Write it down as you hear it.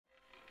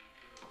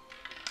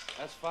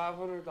That's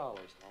 $500,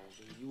 Holliday.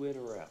 You in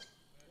or out?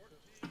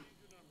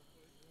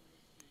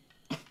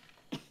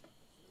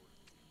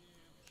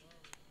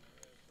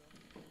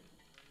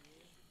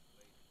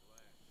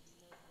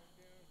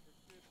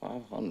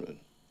 $500.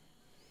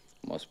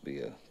 Must be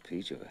a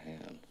peach of a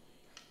hand.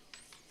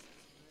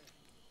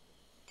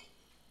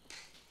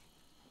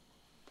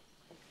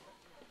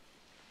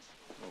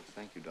 Oh,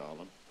 thank you,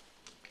 darling.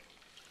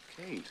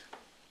 Kate,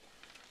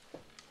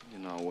 you're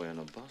not wearing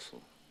a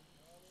bustle.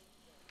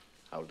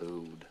 How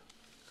dude?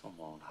 Come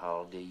on,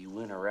 Holliday. You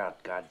in or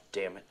out,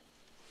 goddammit?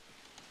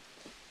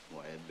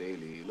 Wyatt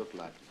Bailey, you look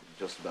like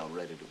you're just about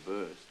ready to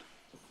burst.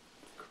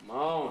 Come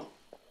on.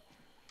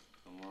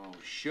 Come on,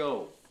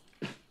 show.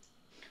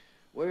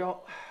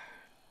 Well,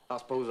 I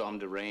suppose I'm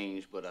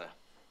deranged, but I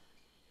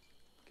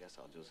guess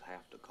I'll just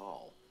have to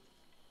call.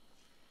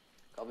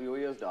 Cover your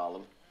ears,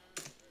 darling.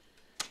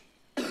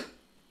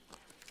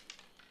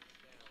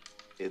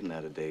 Isn't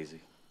that a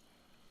daisy?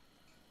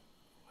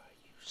 Why,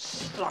 you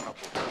son of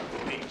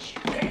a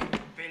bitch. Hey,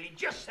 Billy,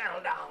 just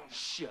settle down.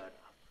 Shut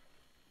up.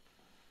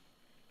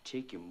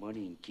 Take your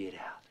money and get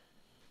out,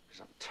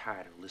 because I'm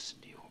tired of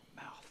listening to your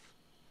mouth.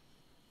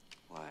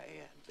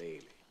 Wyatt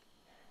Bailey.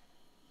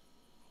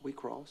 We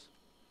cross?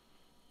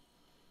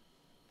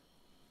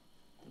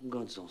 Them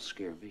guns don't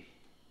scare me.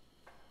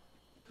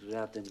 Because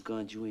without them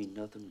guns, you ain't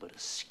nothing but a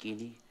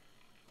skinny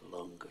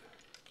lunger.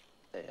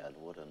 Dad,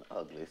 what an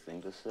ugly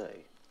thing to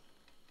say.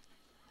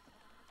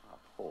 Our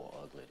poor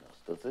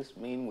ugliness. Does this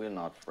mean we're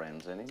not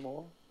friends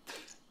anymore?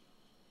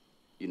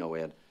 You know,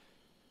 Ed,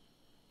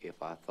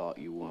 if I thought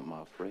you weren't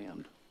my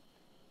friend,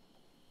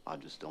 I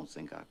just don't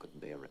think I could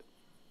bear it.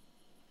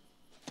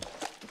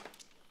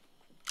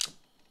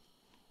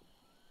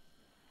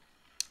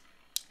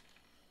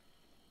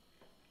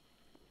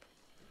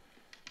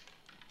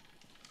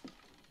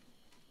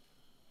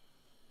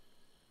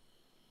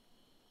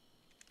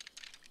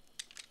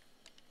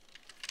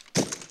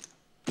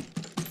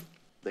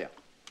 There.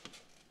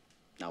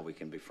 Now we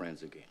can be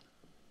friends again.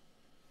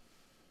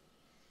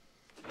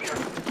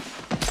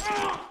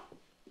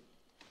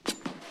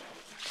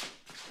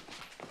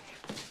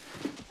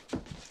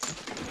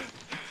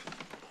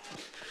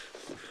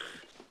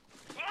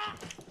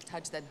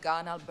 Touch that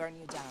gun, I'll burn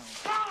you down.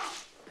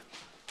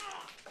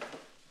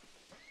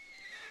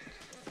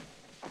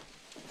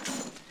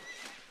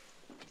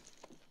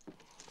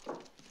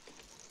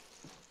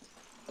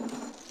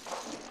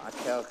 I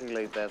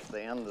calculate that's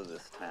the end of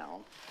this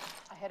town.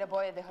 I had a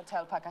boy at the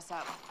hotel pack us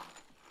up.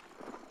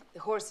 The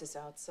horse is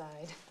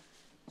outside.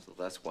 So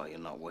that's why you're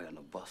not wearing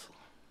a bustle.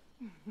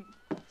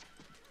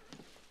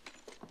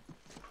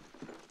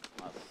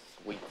 A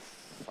sweet,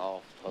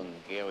 soft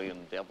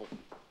Hungarian devil.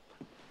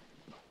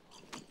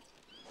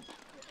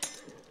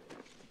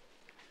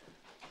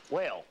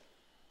 Well.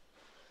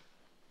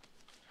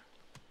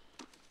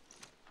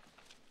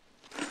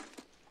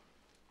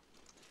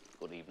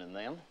 Good evening,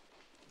 then.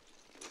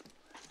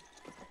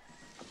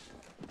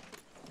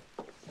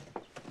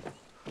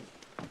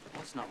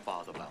 Let's not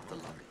bother about the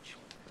luggage.